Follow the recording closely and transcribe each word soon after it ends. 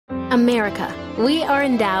America. We are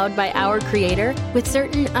endowed by our Creator with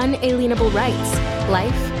certain unalienable rights: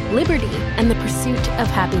 life, liberty, and the pursuit of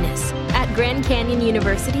happiness. At Grand Canyon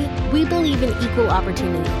University, we believe in equal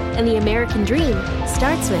opportunity, and the American dream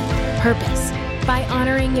starts with purpose. By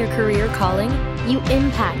honoring your career calling, you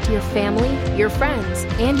impact your family, your friends,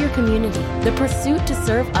 and your community. The pursuit to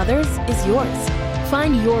serve others is yours.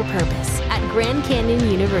 Find your purpose at Grand Canyon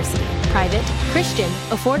University. Private, Christian,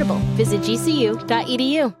 affordable. Visit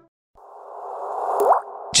gcu.edu.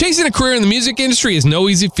 Chasing a career in the music industry is no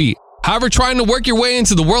easy feat. However, trying to work your way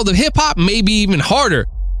into the world of hip-hop may be even harder.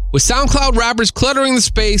 With SoundCloud rappers cluttering the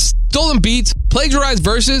space, stolen beats, plagiarized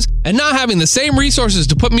verses, and not having the same resources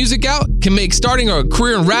to put music out can make starting a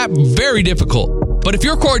career in rap very difficult. But if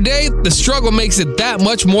you're Cordae, the struggle makes it that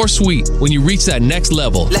much more sweet when you reach that next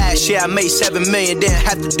level. Last year I made $7 million, didn't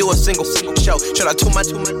have to do a single show. Should I took my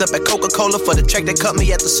up at Coca-Cola for the check that cut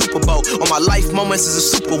me at the Super Bowl? All my life moments is a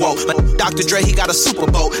Super Bowl. Like Dr. Dre, he got a Super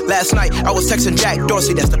Bowl. Last night I was texting Jack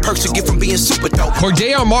Dorsey, that's the perks you get from being super dope.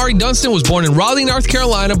 Cordae Amari Dunstan was born in Raleigh, North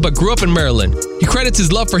Carolina, but grew up in Maryland. He credits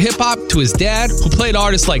his love for hip-hop to his dad, who played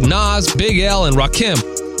artists like Nas, Big L, and Rakim.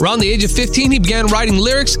 Around the age of 15, he began writing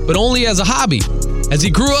lyrics, but only as a hobby. As he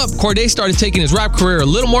grew up, Cordae started taking his rap career a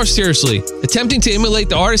little more seriously, attempting to emulate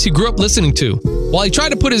the artists he grew up listening to. While he tried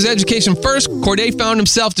to put his education first, Cordae found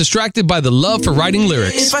himself distracted by the love for writing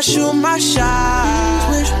lyrics. If I shoot my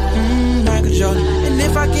shot, Michael Jordan, and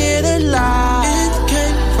if I get it live, it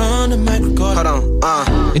came from the microphone. Hold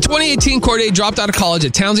on. In 2018, Cordae dropped out of college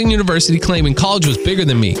at Townsend University, claiming college was bigger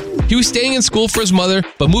than me. He was staying in school for his mother,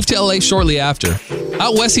 but moved to LA shortly after.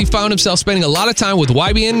 Out west, he found himself spending a lot of time with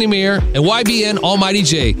YBN Namir and YBN Almighty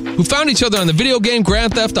J, who found each other on the video game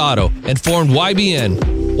Grand Theft Auto and formed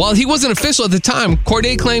YBN. While he wasn't official at the time,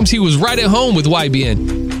 Cordae claims he was right at home with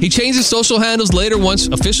YBN. He changed his social handles later once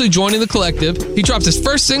officially joining the collective. He dropped his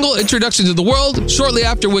first single, Introduction to the World, shortly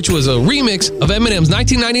after, which was a remix of Eminem's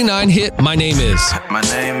 1999 hit, My Name Is. My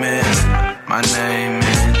name is,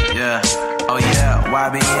 yeah. Oh yeah,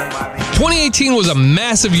 YBN. 2018 was a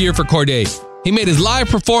massive year for Cordae. He made his live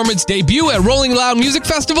performance debut at Rolling Loud Music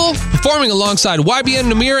Festival, performing alongside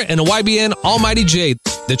YBN Namir and YBN Almighty J.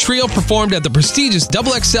 The trio performed at the prestigious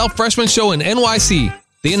XXL Freshman Show in NYC.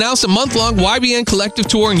 They announced a month-long YBN collective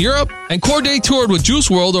tour in Europe, and Cordae toured with Juice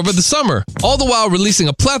WRLD over the summer, all the while releasing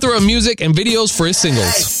a plethora of music and videos for his singles.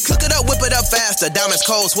 Ay, cook it up, whip it up faster. Diamonds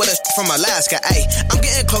cold, sweater from Alaska. Ay, I'm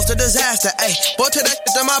getting close to disaster. Ay, boy, to that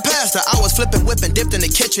to my pastor. I was flipping, whipping, dipped in the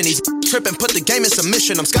kitchen. He's tripping, put the game in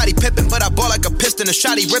submission. I'm Scottie Pippen, but I ball like a piston. A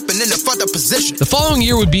shotty ripping in the front of position. The following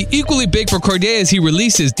year would be equally big for Cordae as he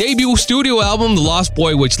released his debut studio album, The Lost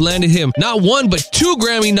Boy, which landed him not one but 2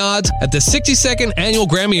 Grammy nods at the 62nd Annual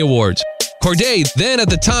Grammy Awards. Cordae, then at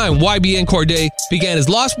the time YBN Cordae, began his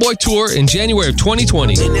Lost Boy tour in January of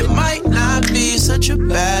 2020. And it might not be such a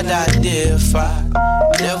bad idea if I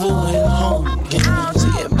never went home again. See,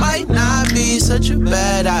 it might not be such a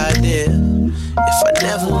bad idea if I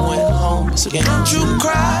never went home again. Don't you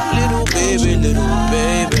cry, little baby,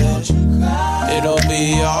 it'll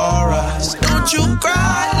be alright. Don't you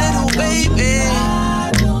cry, little baby,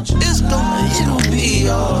 it'll be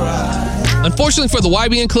alright. Unfortunately for the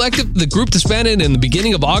YBN collective, the group disbanded in the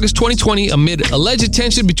beginning of August 2020 amid alleged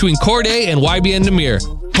tension between Cordae and YBN Namir.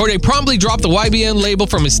 Cordae promptly dropped the YBN label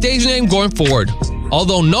from his stage name going forward.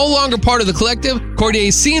 Although no longer part of the collective,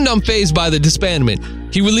 Cordae seemed unfazed by the disbandment.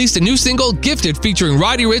 He released a new single, Gifted, featuring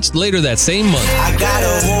Roddy Ricch later that same month. I got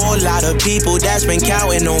a whole lot of people that's been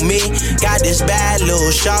counting on me. Got this bad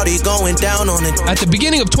little shawty going down on it. At the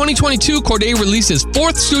beginning of 2022, Cordae released his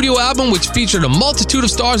 4th studio album, which featured a multitude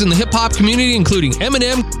of stars in the hip-hop community, including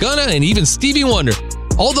Eminem, Gunna, and even Stevie Wonder.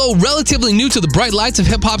 Although relatively new to the bright lights of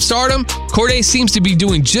hip-hop stardom, Cordae seems to be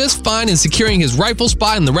doing just fine in securing his rightful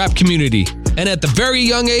spot in the rap community. And at the very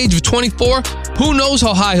young age of 24, who knows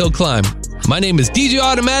how high he'll climb. My name is DJ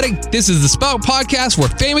Automatic. This is the Spout Podcast, where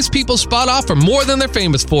famous people spot off for more than they're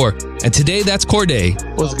famous for. And today, that's Cordae.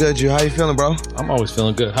 What's good, you? How you feeling, bro? I'm always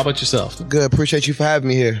feeling good. How about yourself? Good. Appreciate you for having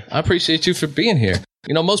me here. I appreciate you for being here.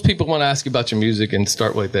 You know, most people want to ask you about your music and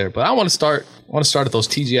start right there, but I want to start at those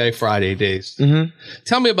TGI Friday days. Mm-hmm.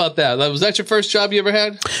 Tell me about that. Was that your first job you ever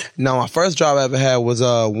had? No, my first job I ever had was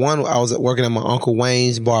one. I was working at my Uncle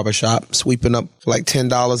Wayne's barbershop, sweeping up for like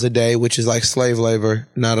 $10 a day, which is like slave labor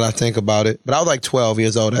now that I think about it. But I was like 12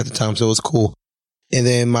 years old at the time, so it was cool. And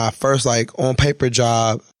then my first like on paper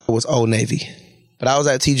job was Old Navy. But I was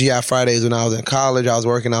at TGI Fridays when I was in college. I was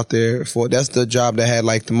working out there that's the job that had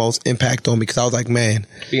like the most impact on me, because I was like, man,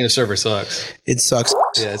 being a server sucks. It sucks.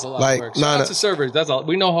 Yeah, it's a lot like, of work. Shout out to servers. That's all.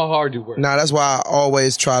 We know how hard you work. That's why I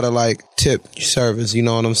always try to like tip servers. You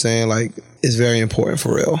know what I'm saying? Like, it's very important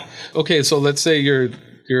for real. Okay, so let's say you're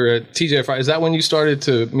at TGI. Is that when you started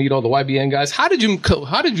to meet all the YBN guys? How did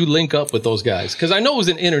you link up with those guys? Because I know it was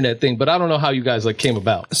an internet thing, but I don't know how you guys like came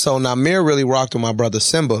about. So Namir really rocked with my brother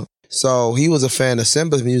Simba. So he was a fan of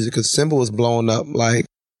Simba's music because Simba was blowing up like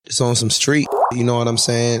just on some street. You know what I'm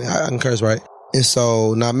saying? I can curse, right? And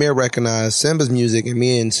so Namir recognized Simba's music, and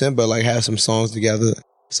me and Simba like had some songs together.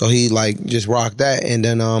 So he like just rocked that. And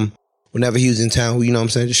then whenever he was in town, you know what I'm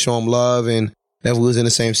saying, just show him love. And whenever we was in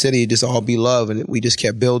the same city, it just all be love. And we just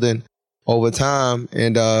kept building over time.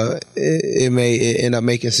 And it ended up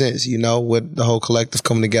making sense, you know, with the whole collective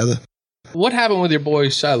coming together. What happened with your boy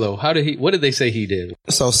Shiloh? What did they say he did?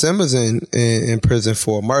 So Simba's in prison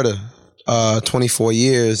for murder, 24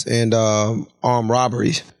 years and armed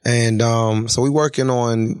robberies. And so we working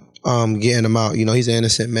on getting him out. You know, he's an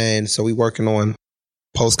innocent man. So we working on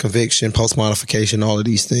post-conviction, post-modification, all of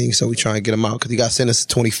these things. So we try and get him out because he got sentenced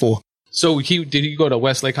to 24. So did he go to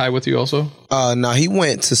Westlake High with you also? No, he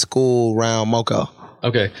went to school around Moco.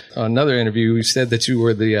 Okay. Another interview, you said that you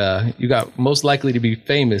were you got most likely to be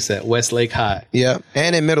famous at Westlake High. Yeah,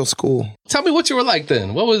 and in middle school. Tell me what you were like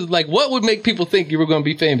then. What would make people think you were going to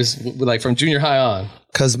be famous, like from junior high on?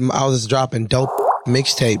 Because I was dropping dope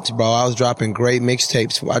mixtapes, bro. I was dropping great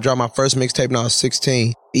mixtapes. I dropped my first mixtape when I was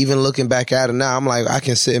 16. Even looking back at it now, I'm like, I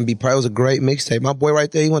can sit and be proud. It was a great mixtape. My boy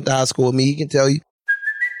right there, he went to high school with me. He can tell you.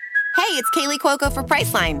 Hey, it's Kaylee Cuoco for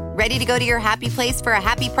Priceline. Ready to go to your happy place for a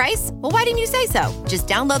happy price? Well, why didn't you say so? Just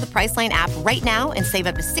download the Priceline app right now and save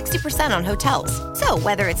up to 60% on hotels. So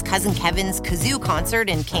whether it's Cousin Kevin's Kazoo Concert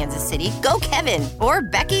in Kansas City, go Kevin, or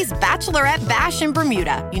Becky's Bachelorette Bash in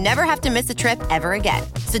Bermuda, you never have to miss a trip ever again.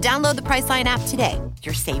 So download the Priceline app today.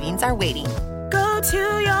 Your savings are waiting. Go to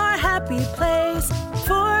your happy place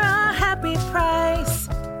for a happy price.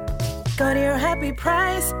 Go to your happy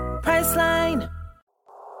price, Priceline.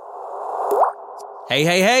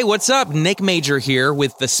 Hey, what's up? Nick Major here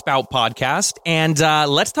with the Spout Podcast, and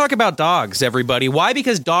let's talk about dogs, everybody. Why?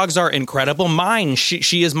 Because dogs are incredible. Mine,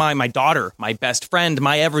 she is my daughter, my best friend,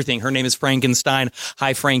 my everything. Her name is Frankenstein.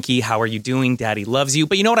 Hi, Frankie. How are you doing? Daddy loves you.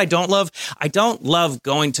 But you know what I don't love? I don't love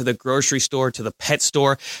going to the grocery store, to the pet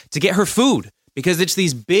store, to get her food. Because it's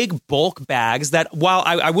these big bulk bags that, while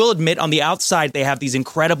I will admit on the outside they have these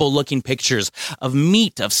incredible looking pictures of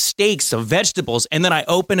meat, of steaks, of vegetables, and then I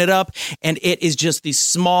open it up and it is just these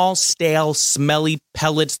small, stale, smelly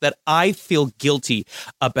pellets that I feel guilty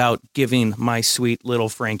about giving my sweet little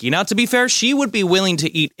Frankie. Now, to be fair, she would be willing to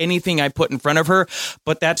eat anything I put in front of her,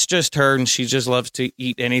 but that's just her and she just loves to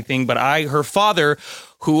eat anything. But her father,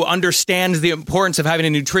 who understands the importance of having a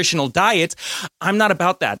nutritional diet, I'm not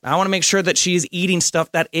about that. I want to make sure that she is eating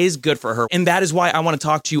stuff that is good for her. And that is why I want to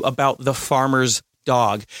talk to you about the Farmer's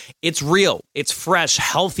Dog. It's real, it's fresh,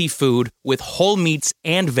 healthy food with whole meats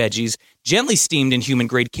and veggies, gently steamed in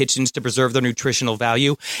human-grade kitchens to preserve their nutritional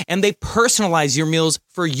value, and they personalize your meals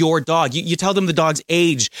for your dog. You tell them the dog's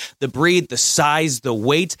age, the breed, the size, the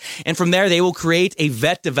weight, and from there, they will create a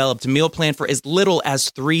vet-developed meal plan for as little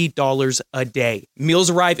as $3 a day.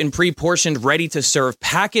 Meals arrive in pre-portioned, ready-to-serve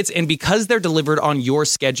packets, and because they're delivered on your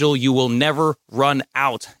schedule, you will never run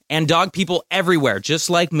out. And dog people everywhere, just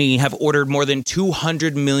like me, have ordered more than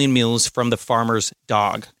 200 million meals from the Farmer's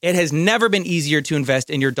Dog. It has never been easier to invest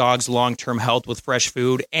in your dog's long-term health with fresh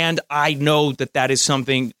food, and I know that is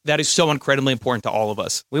something that is so incredibly important to all of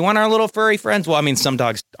us. We want our little furry friends, well, I mean, some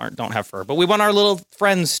dogs don't have fur, but we want our little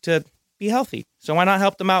friends to be healthy. So why not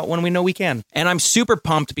help them out when we know we can? And I'm super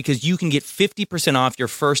pumped because you can get 50% off your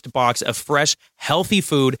first box of fresh, healthy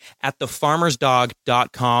food at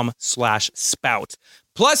thefarmersdog.com/spout.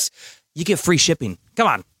 Plus, you get free shipping. Come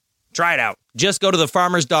on, try it out. Just go to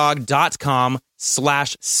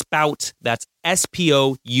thefarmersdog.com/spout. That's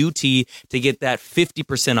SPOUT to get that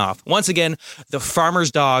 50% off. Once again,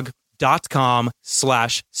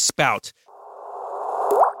 thefarmersdog.com/spout.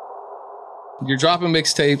 You're dropping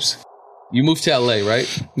mixtapes. You moved to LA,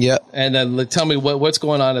 right? Yep. And then tell me what's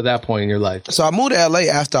going on at that point in your life. So I moved to LA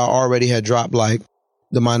after I already had dropped like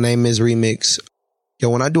the My Name Is remix. Yo,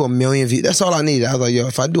 when I do 1 million views, that's all I need. I was like, yo,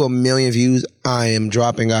 if I do 1 million views, I am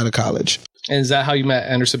dropping out of college. And is that how you met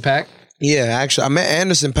Anderson .Paak? Yeah, actually, I met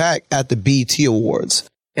Anderson .Paak at the BET Awards.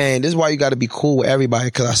 And this is why you got to be cool with everybody,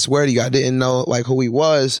 because I swear to you, I didn't know like who he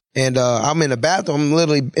was. And I'm in the bathroom, I'm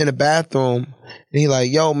literally in the bathroom, and he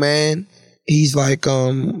like, yo, man. He's like,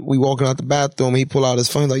 we walking out the bathroom, he pull out his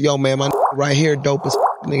phone, he's like, yo, man, my right here dope as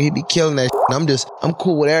nigga, he be killing that shit. And I'm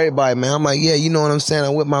cool with everybody, man. I'm like, yeah, you know what I'm saying?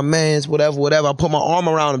 I'm with my mans, whatever. I put my arm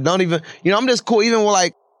around him. Don't even, I'm just cool. Even with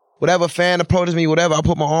like, whatever fan approaches me, whatever, I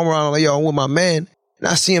put my arm around him, like, yo, I'm with my man. And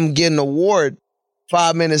I see him get an award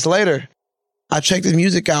 5 minutes later. I checked his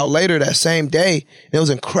music out later that same day, and it was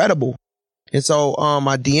incredible. And so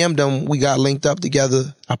I DM'd him. We got linked up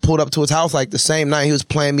together. I pulled up to his house like the same night. He was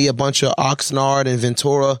playing me a bunch of Oxnard and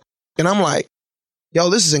Ventura. And I'm like, yo,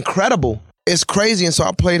 this is incredible. It's crazy. And so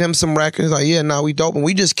I played him some records. Like, yeah, nah, we dope. And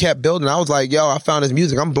we just kept building. I was like, yo, I found his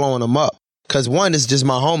music. I'm blowing him up. Because one is just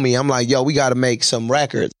my homie. I'm like, yo, we got to make some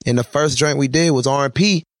records. And the first joint we did was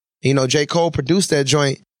R&P. You know, J. Cole produced that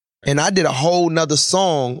joint. And I did a whole nother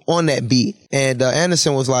song on that beat. And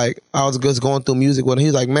Anderson was like, I was just going through music with him. He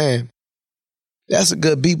was like, man, that's a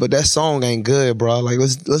good beat, but that song ain't good, bro. Like,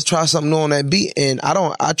 let's try something new on that beat. And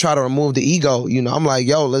I try to remove the ego. You know, I'm like,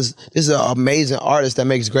 yo, this is an amazing artist that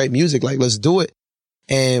makes great music. Like, let's do it.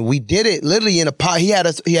 And we did it literally in a pod. He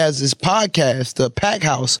has this podcast, the Pack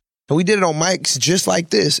House. And we did it on mics just like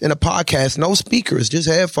this in a podcast, no speakers, just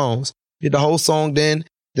headphones. Did the whole song then.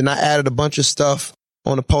 Then I added a bunch of stuff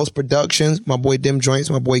on the post-productions. My boy Dim Joints,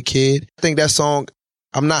 my boy Kid. I think that song,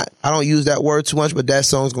 I don't use that word too much, but that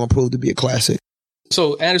song's going to prove to be a classic.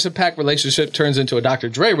 So Anderson .Paak relationship turns into a Dr.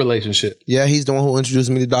 Dre relationship. Yeah, he's the one who introduced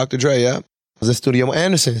me to Dr. Dre, yeah. I was in studio with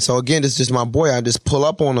Anderson. So again, this is just my boy. I just pull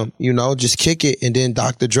up on him, you know, just kick it. And then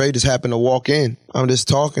Dr. Dre just happened to walk in. I'm just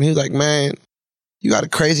talking. He was like, man, you got a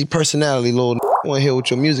crazy personality, little I want to hear what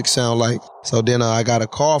your music sound like. So then I got a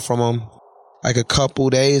call from him like a couple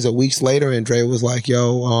days or weeks later. And Dre was like,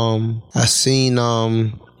 yo, I seen,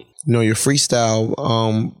 you know, your freestyle,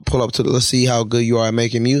 pull up to let's see how good you are at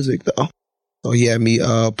making music though. So he had me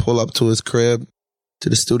pull up to his crib, to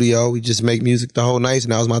the studio. We just make music the whole night,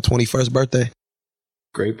 and that was my 21st birthday.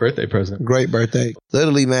 Great birthday present. Great birthday.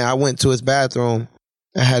 Literally, man, I went to his bathroom.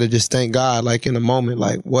 I had to just thank God, like in a moment,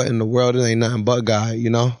 like what in the world? It ain't nothing but God,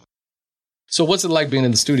 you know? So what's it like being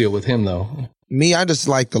in the studio with him, though? Me, I just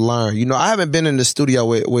like to learn. You know, I haven't been in the studio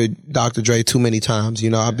with Dr. Dre too many times.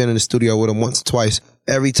 You know, I've been in the studio with him once or twice.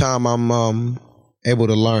 Every time I'm able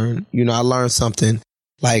to learn, you know, I learn something.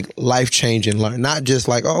 Like life-changing learning. Not just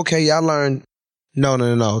like, oh, okay, y'all learned.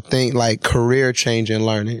 No. Think like career-changing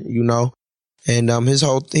learning, you know? And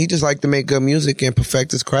he just liked to make good music and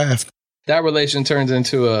perfect his craft. That relation turns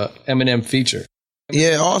into a Eminem feature.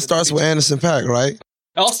 Yeah, it all starts with Anderson .Paak, right? It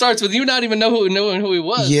all starts with you not even knowing who he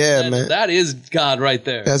was. Yeah, man. That is God right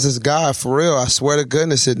there. That's his God, for real. I swear to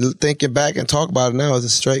goodness, thinking back and talk about it now is a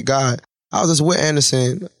straight God. I was just with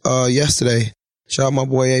Anderson yesterday. Shout out my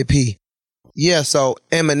boy AP. Yeah, so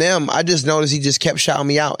Eminem, I just noticed he just kept shouting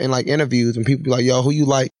me out in like interviews and people be like, yo, who you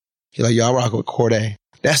like? He's like, yo, I rock with Cordae.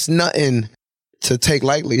 That's nothing to take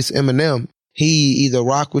lightly. It's Eminem. He either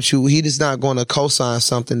rock with you, he just not going to co-sign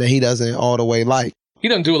something that he doesn't all the way like. He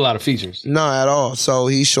doesn't do a lot of features. No, at all. So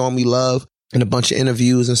he's showing me love in a bunch of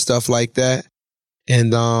interviews and stuff like that.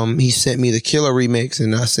 And he sent me the Killer remix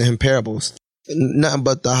and I sent him Parables. Nothing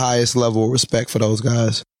but the highest level of respect for those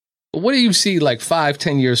guys. What do you see like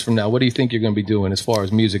 5-10 years from now? What do you think you're going to be doing as far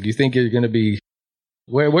as music? You think you're going to be,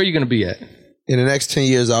 where are you going to be at? In the next 10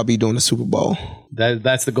 years, I'll be doing the Super Bowl.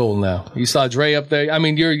 That's the goal now. You saw Dre up there. I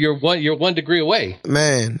mean, you're 1 degree away.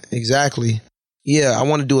 Man, exactly. Yeah, I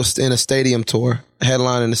want to do in a stadium tour,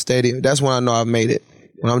 headline in the stadium. That's when I know I've made it.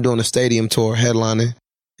 When I'm doing a stadium tour, headlining,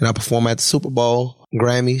 and I perform at the Super Bowl,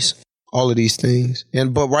 Grammys, all of these things.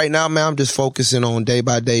 But right now, man, I'm just focusing on day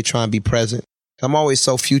by day, trying to be present. I'm always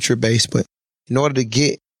so future-based, but in order to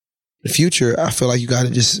get the future, I feel like you got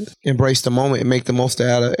to just embrace the moment and make the most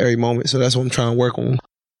out of every moment. So that's what I'm trying to work on.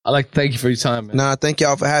 I'd like to thank you for your time, man. Nah, thank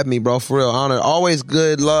y'all for having me, bro. For real. Honor. Always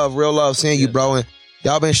good love, real love seeing you, bro. And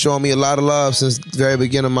y'all been showing me a lot of love since the very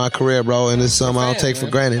beginning of my career, bro. And it's something I don't take for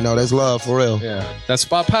granted. No, that's love, for real. Yeah. That's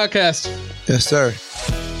Spout Podcast. Yes, sir.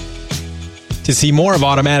 To see more of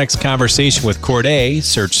Automatic's conversation with Cordae,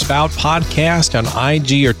 search Spout Podcast on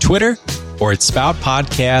IG or Twitter, or at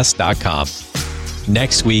spoutpodcast.com.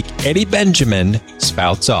 Next week, Eddie Benjamin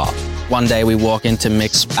spouts off. One day we walk into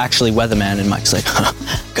Mick's actually weatherman, and Mike's like,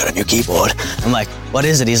 got a new keyboard. I'm like, what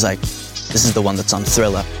is it? He's like, this is the one that's on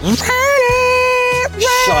Thriller. Shut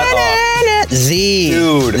up.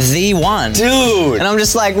 Dude. Z1. Dude. And I'm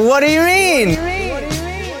just like, what do you mean?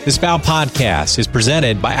 The Spout Podcast is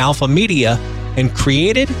presented by Alpha Media and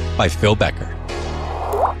created by Phil Becker.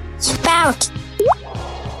 Spout.